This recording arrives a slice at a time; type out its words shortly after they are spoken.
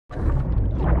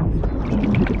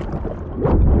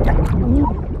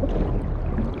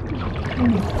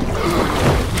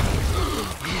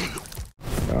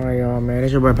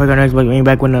It's your boy Puck next week. We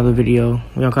back with another video.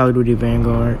 We on Call of Duty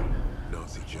Vanguard.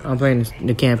 I'm playing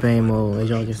the campaign mode, as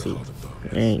y'all can see.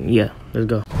 And yeah, let's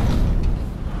go.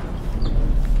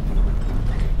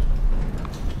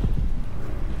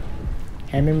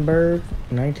 Hammonburg,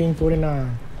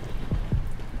 1949.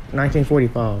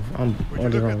 1945. I'm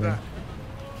on the wrong one.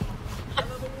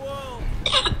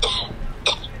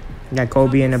 Got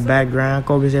Kobe in the background.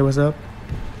 Kobe, say what's up.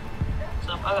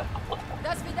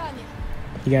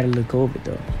 You gotta look Kobe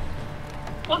though.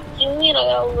 What do you mean I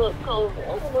gotta look Kobe?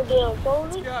 I'm gonna damn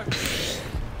Kobe.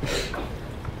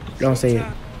 Don't say it.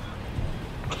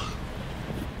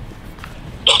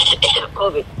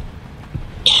 Kobe.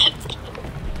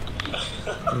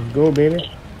 Let's go,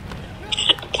 baby.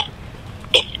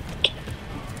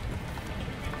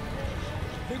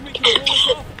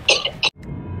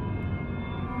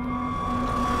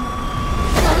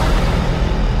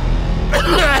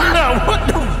 What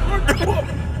the?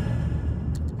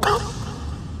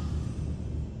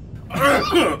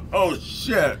 Oh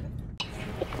shit!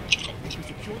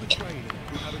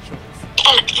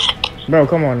 Bro,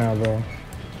 come on now, bro.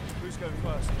 Who's going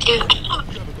first?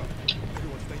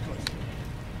 Everyone stay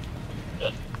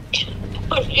close.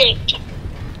 Oh shit.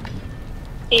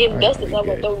 He invested on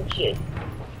my dog shit.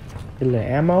 A little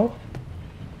ammo.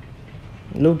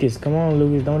 Lucas, come on,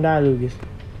 Lucas. Don't die, Lucas.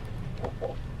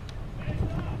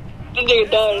 This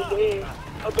nigga died in the head.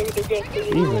 I think they're getting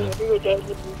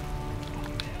it.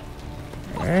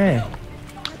 Man. I'll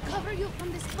cover you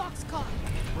from this boxcar.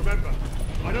 Remember,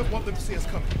 I don't want them to see us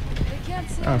coming. They can't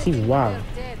see Oh, she's wild.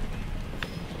 dead.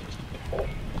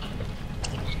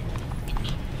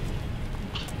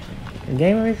 The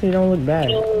game actually don't look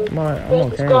bad. I'm on camera,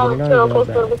 but it Subscribe, don't turn on look post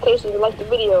bad. notifications, and like the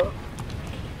video.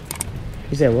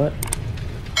 You said what?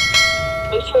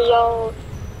 Make sure y'all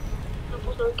turn on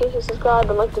post notifications, subscribe,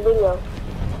 and like the video.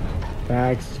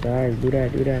 Facts, do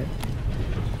that.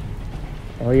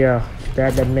 Oh yeah,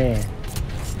 stab that man.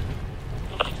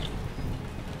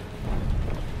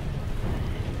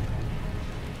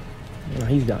 No,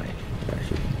 he's dying.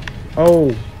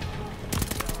 Oh!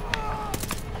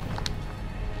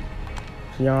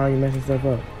 See, y'all already messing stuff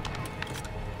up.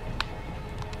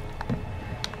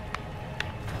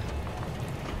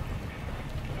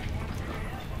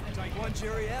 Take one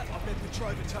jury out, I bet the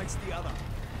Trover takes the other.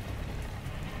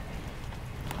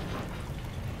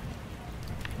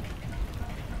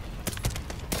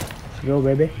 Let's go,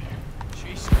 baby.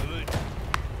 She's good.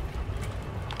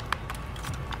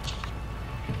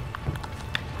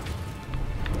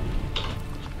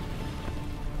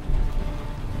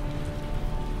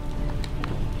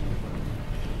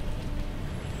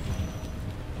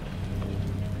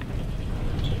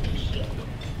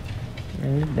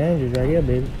 Man, it's dangerous right here,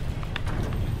 baby.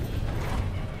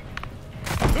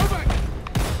 NOVAK!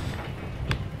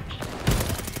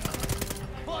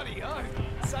 Bloody hell.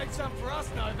 Save some for us,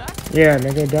 NOVAK. Yeah,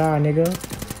 nigga, die, nigga.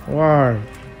 Word.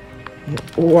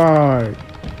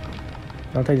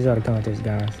 Don't take this out of context,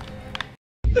 guys.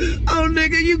 Oh,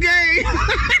 nigga, you gay!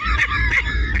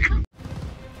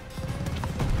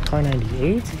 Car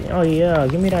 98? Oh yeah,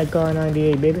 give me that car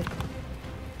 98, baby.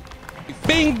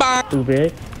 Bing bang!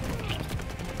 Stupid.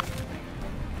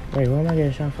 Wait, where am I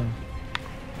getting shot from?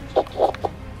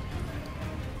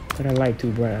 But I light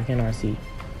too bright, I cannot see.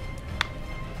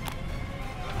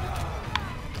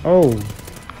 Oh.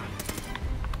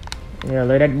 Yeah,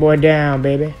 lay that boy down,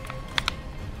 baby.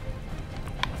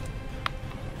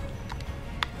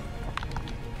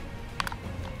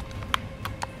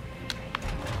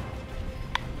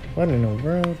 What in the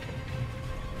world?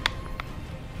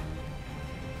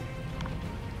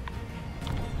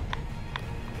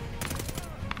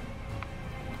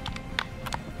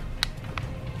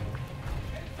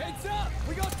 Heads up!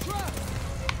 We got traps!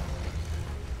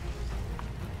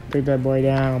 Take that boy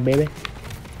down, baby.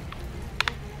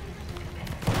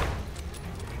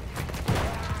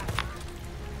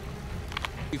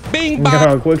 Bing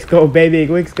No, quick scope, baby,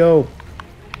 quick scope.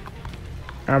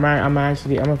 I'm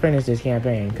gonna finish this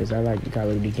campaign because I like the Call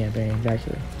of Duty campaigns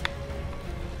actually.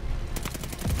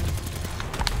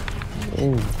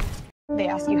 Ooh. They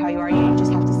ask you how you are, you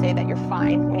just have to say that you're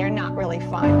fine when you're not really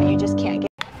fine, but you just can't get.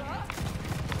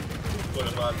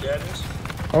 What about Dennis?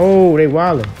 Oh, they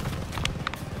wildin'.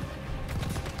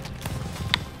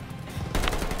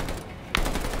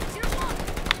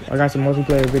 I got some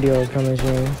multiplayer videos coming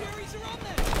soon.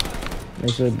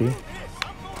 They should be.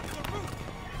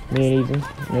 Me and Ethan.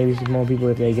 Maybe some more people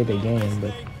if they get the game,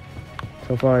 but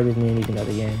so far just me and Ethan got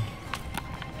the game.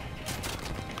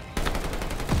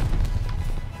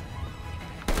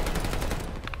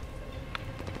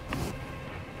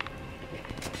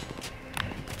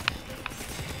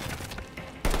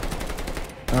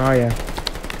 Oh yeah.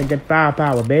 Take that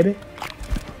firepower, baby.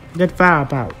 Get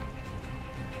firepower.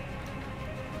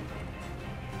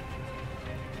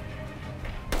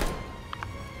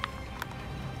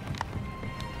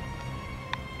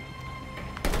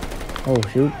 Oh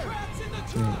shoot.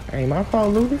 Ain't my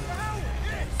fault, Lucas.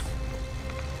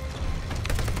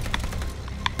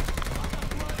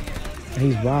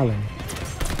 He's wilding.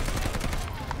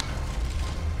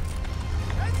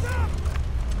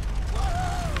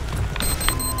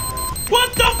 What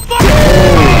the fuck?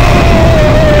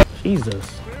 Jesus.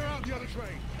 Clear out the other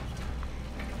train.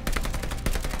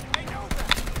 Hey,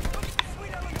 NOVAK, look at the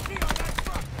sweet LMG on that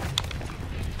truck.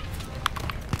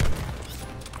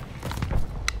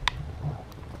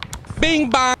 Bing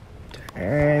bang.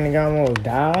 And he almost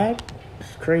died.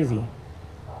 It's crazy.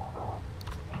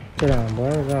 Sit down, boy.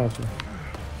 What's wrong with you?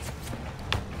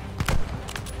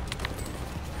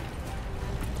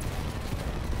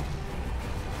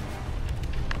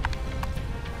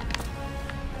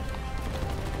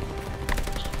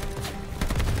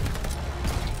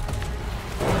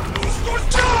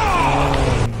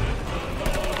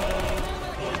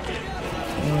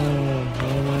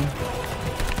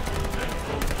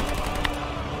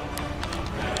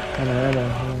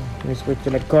 Let me switch to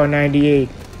the Car 98.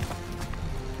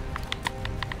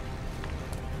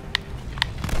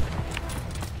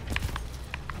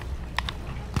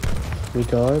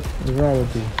 Retard, what's wrong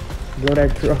with you? Blow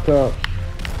that truck up.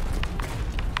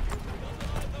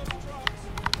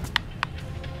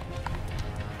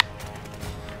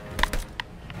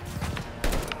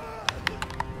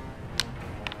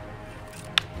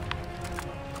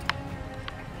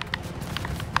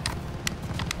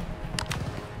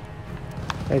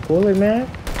 Hey, cool it, man.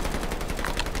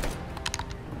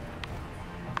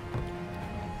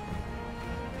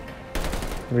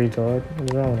 Retard,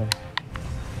 what's wrong with him?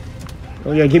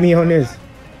 Oh yeah, get me on this.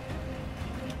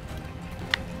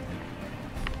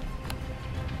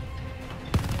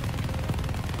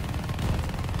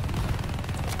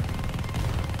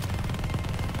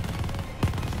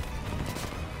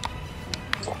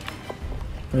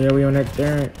 Oh yeah, we on that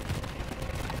turret.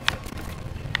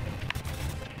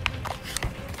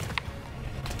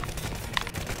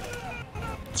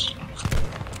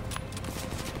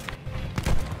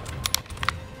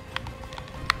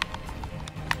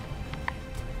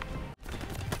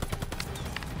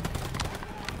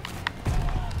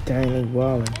 Dang, they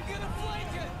wildin'.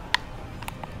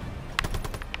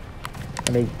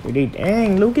 They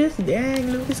dang, Lucas,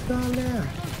 calm down.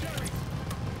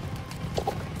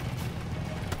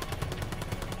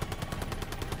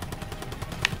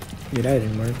 Yeah, that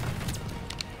didn't work.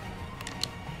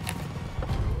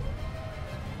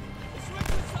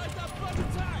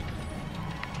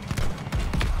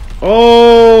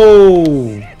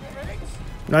 Oh!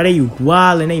 No, they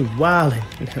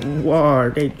wildin'.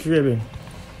 War, they tripping.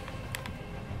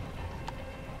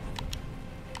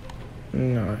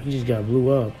 No, he just got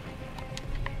blew up.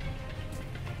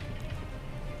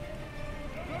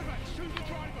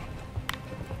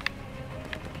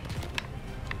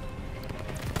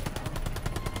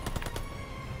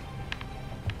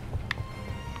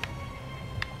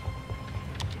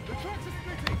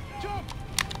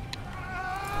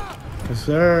 Yes,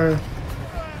 sir.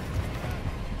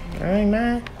 Hey,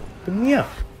 man. Pick me up.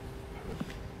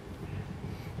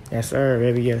 Yes, sir,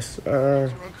 baby. Yes,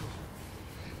 sir.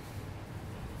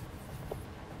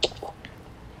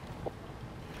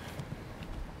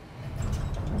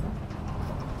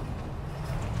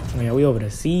 Yeah, we over the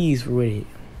seas with it.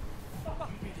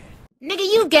 Nigga,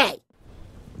 you gay!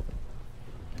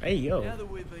 Hey, yo. Now that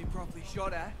we've been properly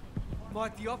shot at,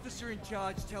 might the officer in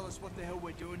charge tell us what the hell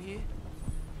we're doing here?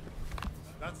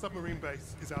 That submarine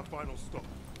base is our final stop.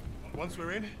 Once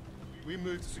we're in, we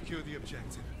move to secure the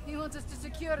objective. He wants us to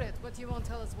secure it, but he won't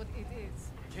tell us what it is.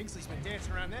 Kingsley's been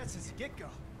dancing around that since the get-go.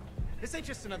 This ain't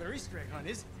just another Easter egg hunt,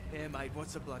 is it? Yeah, mate,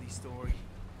 what's the bloody story?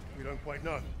 We don't quite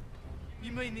know.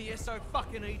 You mean the SO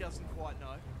fucking E doesn't quite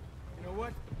know? You know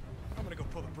what? I'm gonna go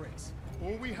pull the brakes.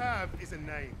 All we have is a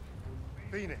name.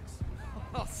 Phoenix.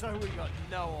 Oh, so we got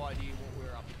no idea what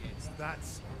we're up against.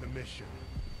 That's the mission.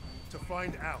 To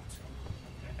find out.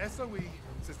 SOE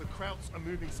says the Krauts are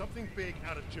moving something big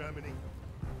out of Germany.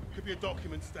 Could be a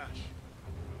document stash.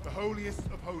 The holiest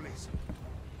of holies.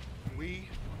 We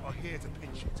are here to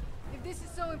pinch it. If this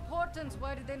is so important,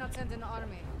 why did they not send an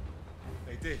army?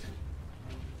 They did.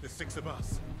 There's 6 of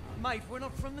us. Mate, we're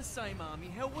not from the same army.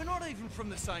 Hell, we're not even from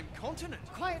the same continent.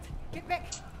 Quiet! Get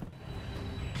back!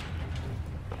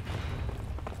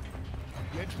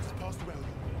 The entrance is past the railway,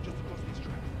 just across this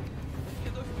track.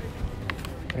 Get those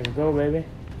people. Let's go, baby.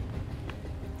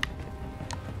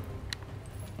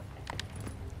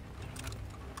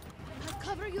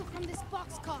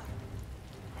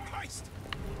 Christ.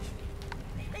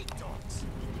 I hate dogs.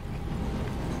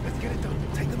 Let's get it done.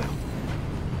 Take them out.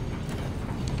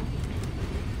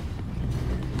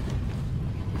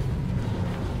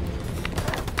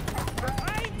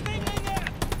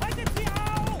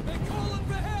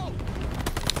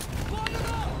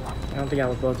 I don't think I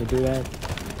was supposed to do that.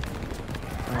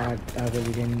 I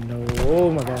really didn't know.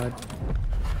 Oh my god.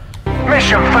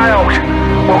 Mission failed.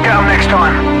 We'll get them next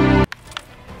time.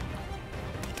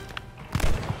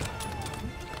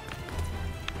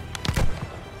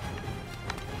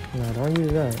 No, don't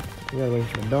use that. You gotta wait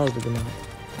for the dogs to come out.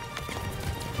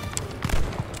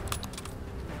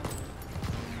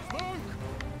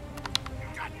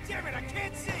 God damn it, I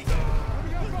can't see!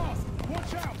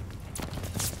 Watch out!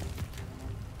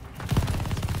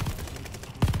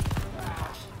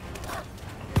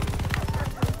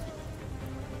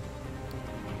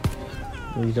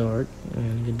 Resort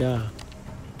and you die.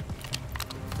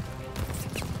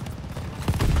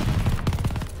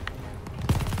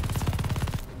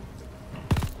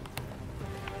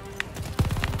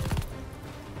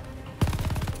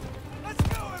 Let's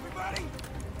go, everybody!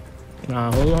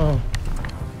 Nah, hold on.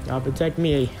 Y'all protect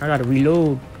me. I gotta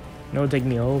reload. It'll take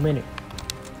me a whole minute.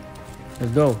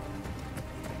 Let's go.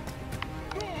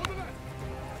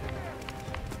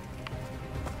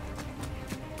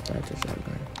 That's a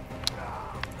shotgun.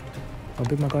 Oh,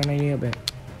 pick my car 98 back.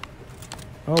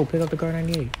 Oh, pick up the car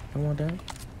 98. I want that.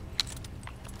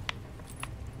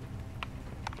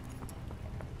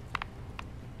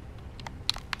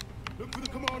 Look for the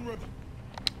command room.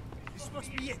 This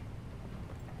must be it.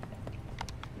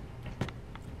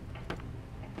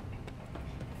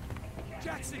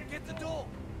 Jackson, get the door.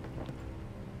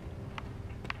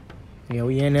 Yeah,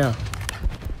 we in there.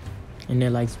 In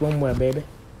there like swimwear, baby.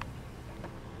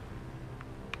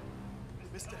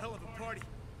 Missed a hell of a party.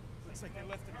 Looks like they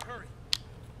left in a hurry.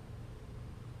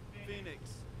 Phoenix,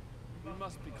 we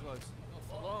must be close. Not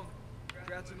for long.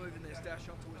 Crowds are moving their stash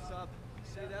onto a sub.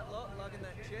 See that lot lugging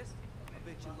that chest? I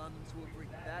bet you London to a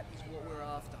brick. That is what we're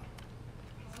after.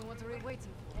 So what are we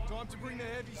waiting for? Time to bring the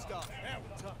heavy stuff. Now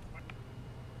it's up.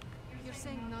 You're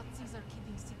saying Nazis are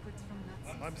keeping secrets from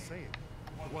Nazis? I'm saying,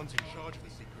 the ones in charge of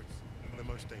the secrets are the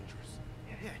most dangerous.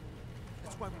 Yeah,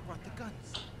 that's why we brought the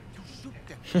guns. To shoot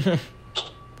them.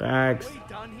 Facts. We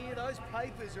done here? Those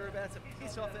papers are about to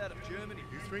piss off out of Germany.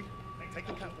 You three, take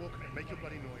the catwalk and make your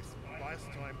bloody noise. Buy us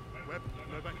time. Webb,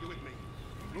 Novak, you're with me.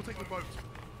 We'll take the boat.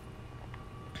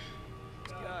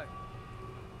 Let's go.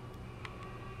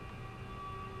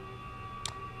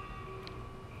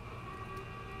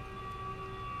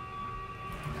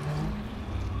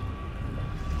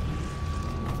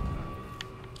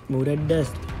 Move that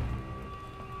dust.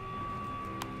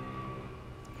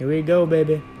 Here we go,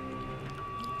 baby.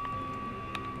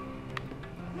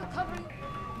 You're covering.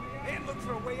 And look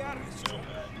for a way out of this joint.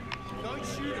 Don't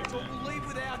shoot us or we'll leave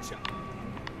without you.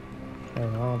 I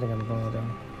don't think I'm going with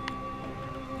them.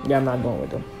 Yeah, I'm not going with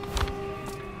them.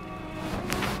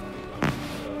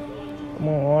 Come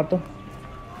on, Arthur.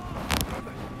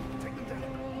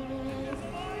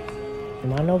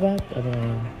 Am I Novak? I think I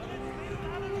am.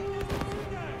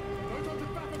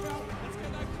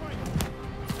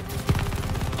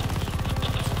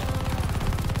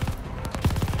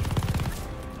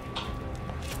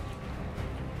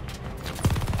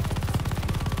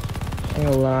 I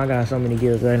ain't gonna lie, I got so many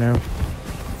kills right now.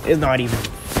 It's not even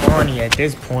funny at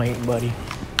this point, buddy.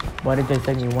 Why did they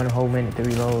take me 1 whole minute to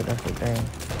reload? That's the thing.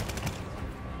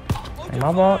 Hey,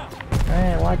 my fault.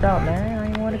 Man, watch out, man. I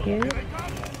ain't want to kill you.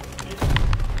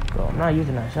 Bro, I'm not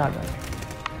using that shotgun.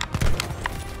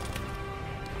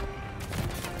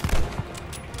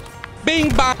 Bing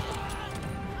bang.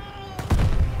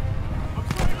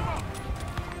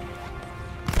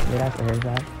 Yeah, that's a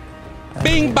headshot.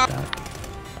 Bing bang.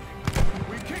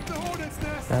 We kicked the hornet's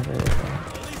nest. That's a headshot.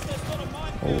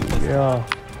 Oh, yeah.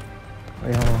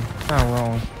 Wait, hold on. I'm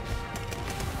wrong.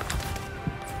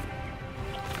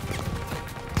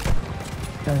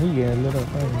 Yeah, he get a little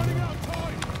funny, man.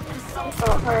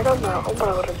 Alright, I'm gonna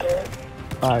go to bed.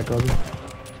 Alright, Kobe.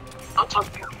 I'll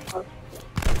talk to you.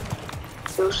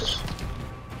 Deuces.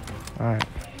 Alright.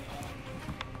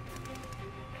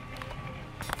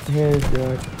 Here's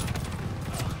good.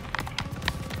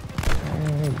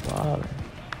 Man, they bothering.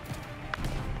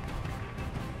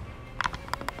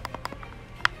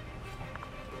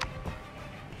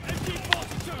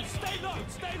 MG-42, stay low,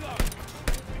 stay low.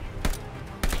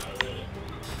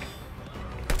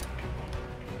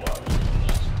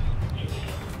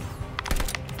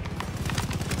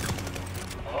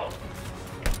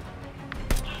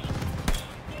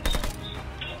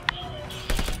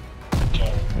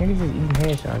 Niggas just eating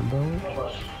headshots, bro.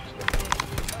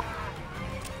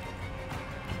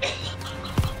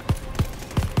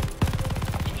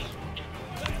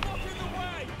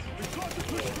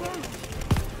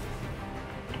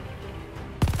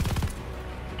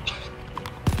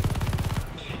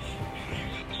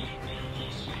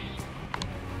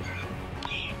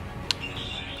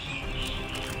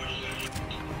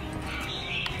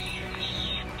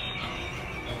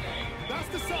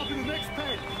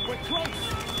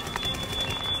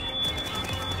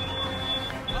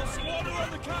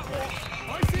 the catwalk.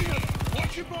 I see them.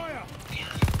 Watch your fire.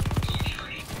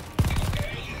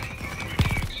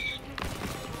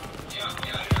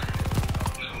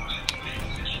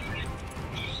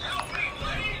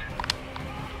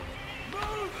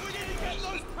 Move! We need to get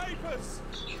those papers.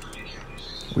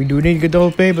 We do need to get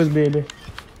those papers, baby.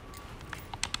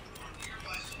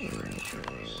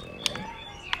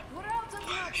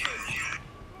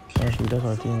 Actually, that's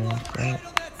our team, right?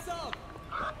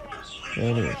 Yeah,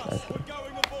 it is, actually.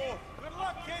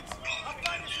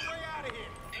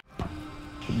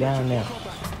 Get down there.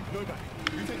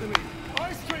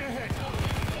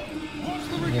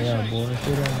 Yeah, boy,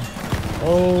 sit down.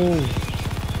 Oh!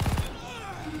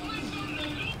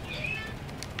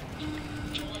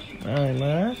 Alright,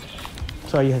 man.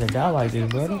 Sorry you had to die like this,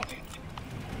 brother.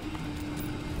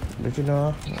 But you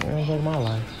know, it don't take my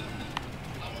life.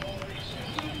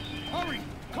 Hurry!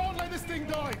 Can't let this thing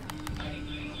die!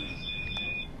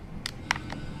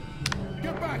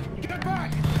 Get back! Get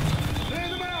back! Clear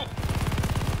them out!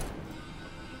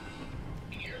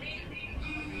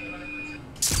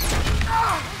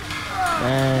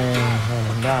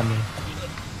 Dang, got me.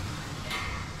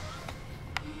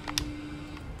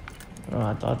 Oh,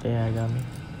 I thought they had got me.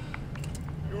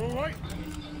 You alright?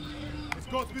 It's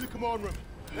got to be the command room.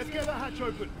 Let's get that hatch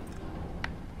open.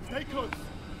 Stay close.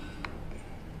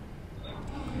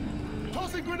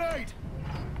 Tossing grenade!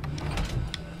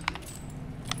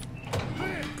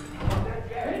 Clear!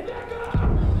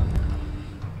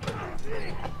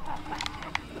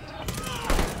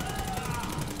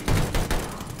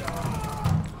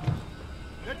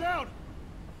 Get down!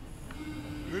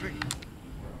 Moving.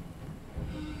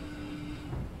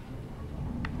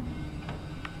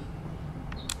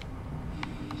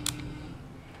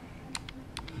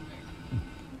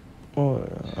 Oh,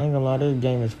 I ain't gonna lie, this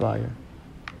game is fire.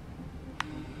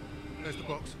 There's the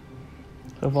box.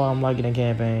 So far, I'm liking the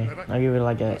campaign. I give it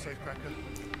like a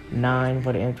 9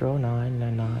 for the intro. 9.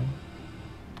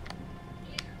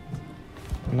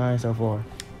 9 so far.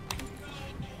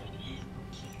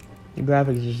 The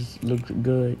graphics just look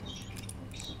good.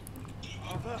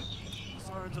 Arthur,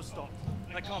 sirens are stopped.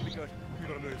 That can't be good. We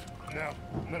gotta move. Now,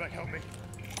 NOVAK, help me.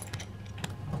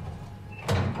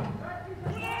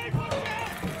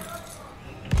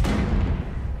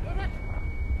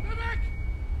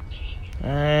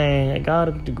 Dang, I got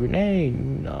him with the grenade.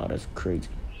 No, that's crazy.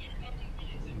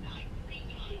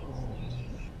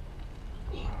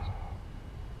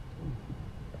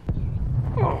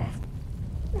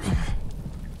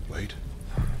 Wait.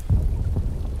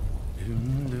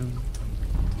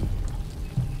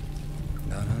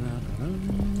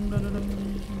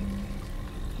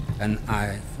 An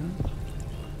eye.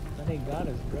 They got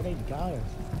us, bro. They got us.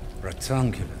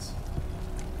 Rectangulars.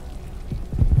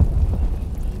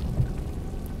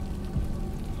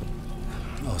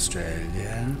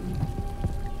 Australia.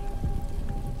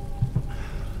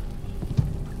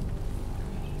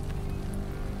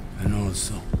 And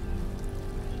also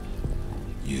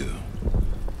you.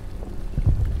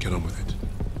 Get on with it.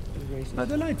 How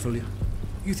delightful.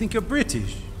 You think you're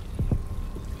British?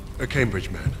 A Cambridge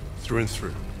man, through and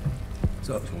through.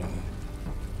 So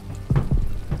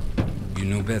you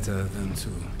know better than to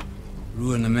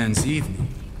ruin a man's evening.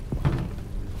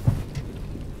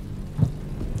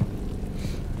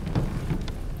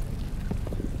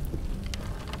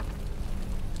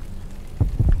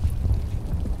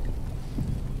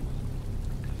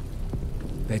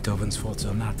 Beethoven's Fourth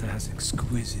Sonata has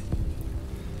exquisite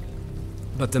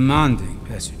but demanding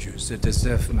passages that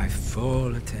deserve my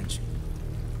full attention.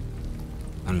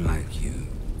 Unlike you.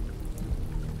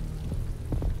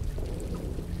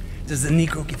 Does the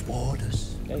Negro give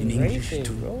orders in English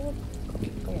too? Bro. Come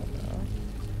on now.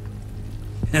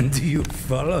 And do you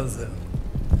follow them?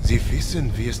 Sie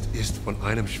wissen, wie es ist, von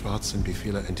einem schwarzen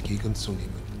Befehler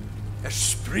entgegenzunehmen.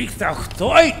 Spricht auch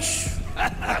Deutsch!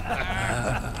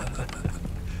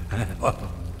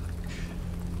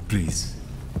 Please,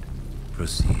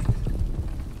 proceed.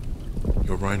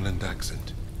 Your Rhineland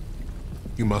accent.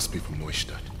 You must be from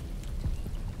Neustadt.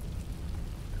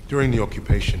 During the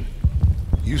occupation,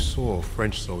 you saw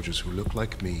French soldiers who look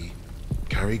like me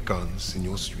carry guns in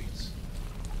your streets.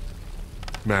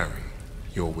 Marry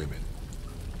your women.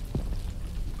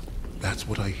 That's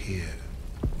what I hear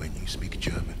when you speak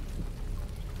German.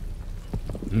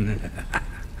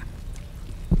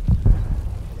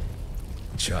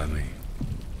 Charming.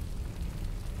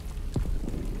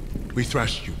 We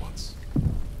thrashed you once.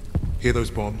 Hear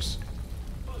those bombs?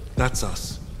 That's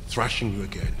us, thrashing you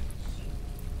again.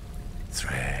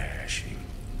 Thrashing.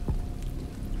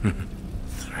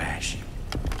 Thrashing.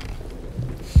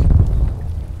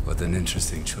 What an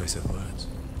interesting choice of words.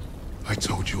 I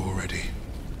told you already.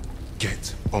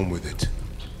 Get on with it.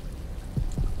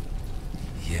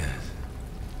 Yes.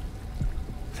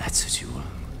 That's what you want.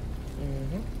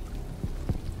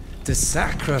 To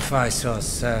sacrifice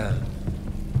yourself.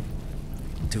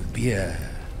 To be a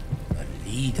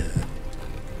leader.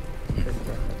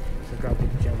 So drop the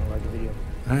gem and like the video.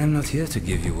 I am not here to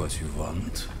give you what you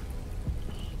want.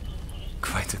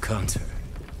 Quite the contrary.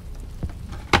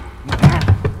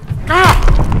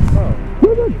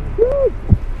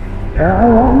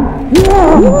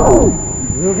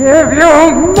 You give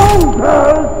your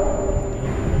monsters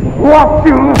what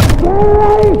you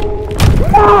say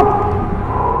not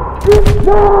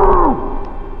deserve!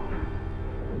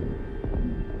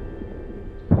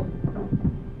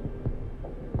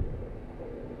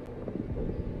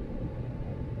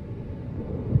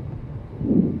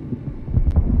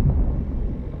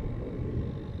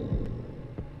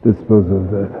 Dispose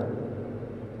of that.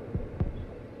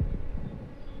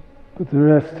 Put the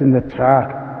rest in the truck.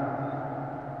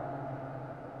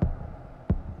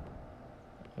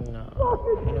 No.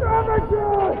 Fucking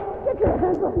savages! Get your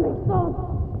hands off me, son!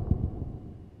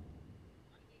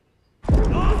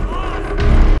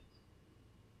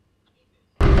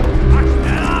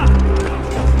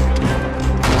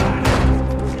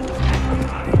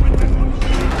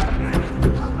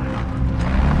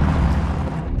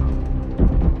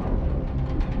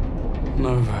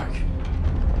 NOVAK.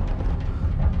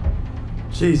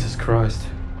 Jesus Christ.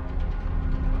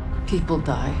 People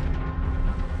die.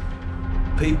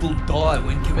 People die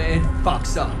when command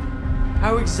fucks up.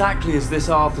 How exactly is this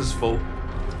Arthur's fault?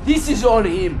 This is on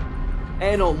him.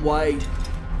 And on Wade.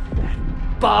 That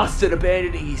bastard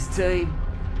abandoning his team.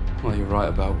 Well, you're right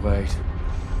about Wade.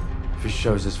 If he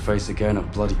shows his face again, I'll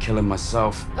bloody kill him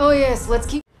myself. Oh yes, let's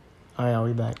keep... Alright, I'll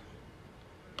be back.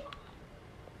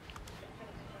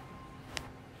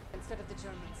 Instead of the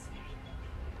Germans.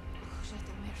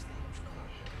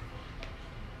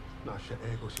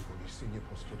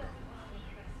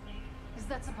 Is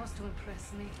that supposed to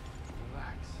impress me?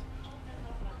 Relax.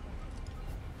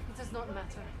 It does not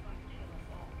matter.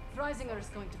 Freisinger is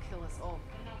going to kill us all.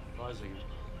 Freisinger?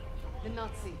 The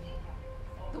Nazi.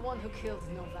 The one who killed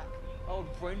NOVAK. Old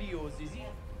friend of yours, is he?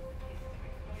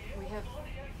 We have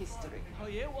history. Oh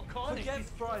yeah? What kind Forget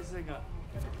of Freisinger.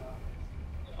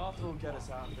 Arthur will get us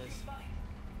out of this.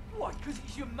 What, because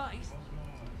he's your mate?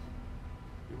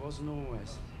 He wasn't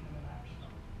always.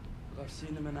 But I've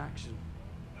seen him in action.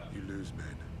 You lose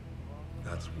men.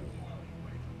 That's war.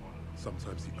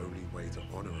 Sometimes the only way to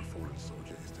honor a fallen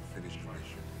soldier is to finish the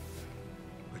mission.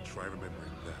 But try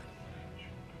remembering that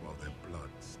while their blood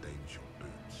stains your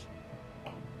boots.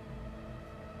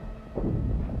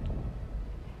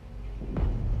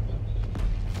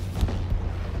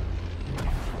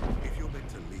 If you're meant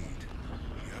to lead,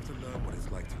 you have to learn what it's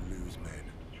like to lose men.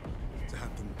 To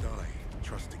have them die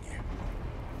trusting you.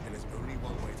 And there's only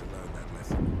one way to learn that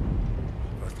lesson.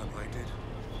 First time I did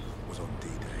was on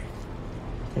D-Day.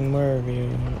 In Murray,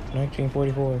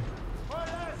 1944. Alright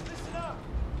lads, listen up!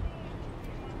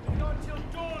 We've got until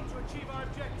dawn to achieve our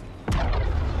objective.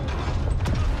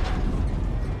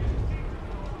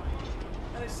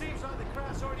 And it seems like the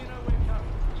Krauts already know we're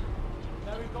coming.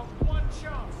 Now we've got one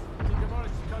chance to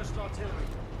demolish the coastal artillery.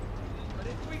 But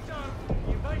if we don't,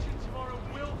 the invasion tomorrow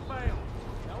will fail.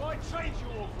 Now I trained you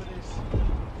all for this.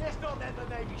 Let's not let the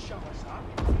Navy shove us up.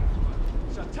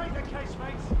 So take the case,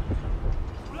 mates.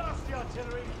 Blast the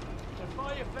artillery, and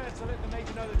fire your flares to let the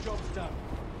Navy know the job's done.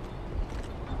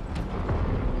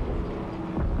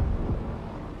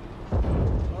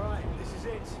 Alright, this is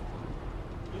it.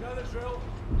 You know the drill.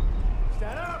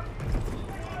 Stand up!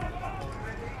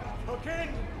 Hook in!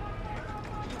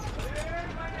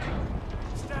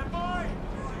 Stand by!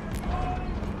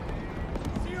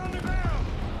 See you on the ground!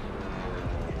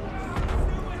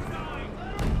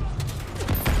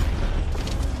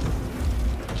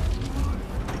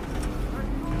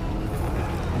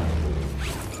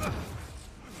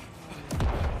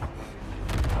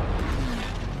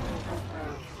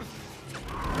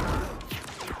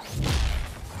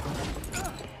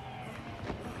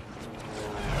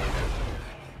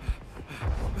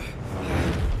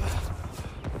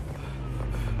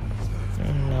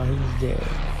 No, he's dead.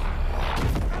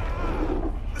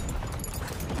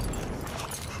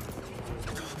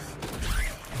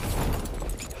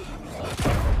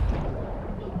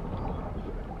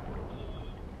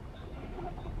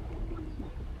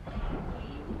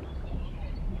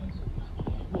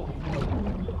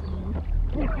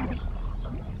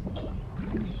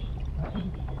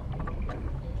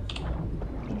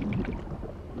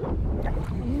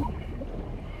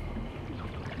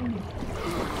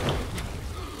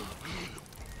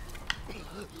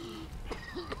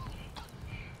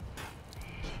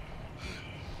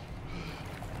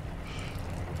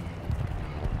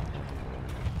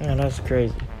 Yeah, that's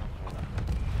crazy.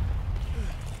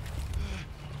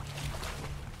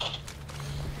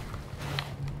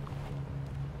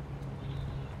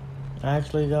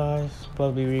 Actually, guys,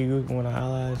 supposed to be regrouping with our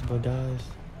allies, but guys,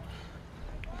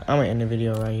 I'm gonna end the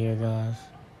video right here, guys.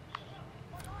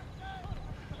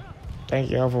 Thank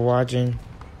y'all for watching.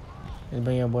 It's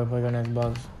been your boy Play on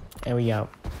Xbox, and we out.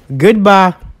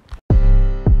 Goodbye.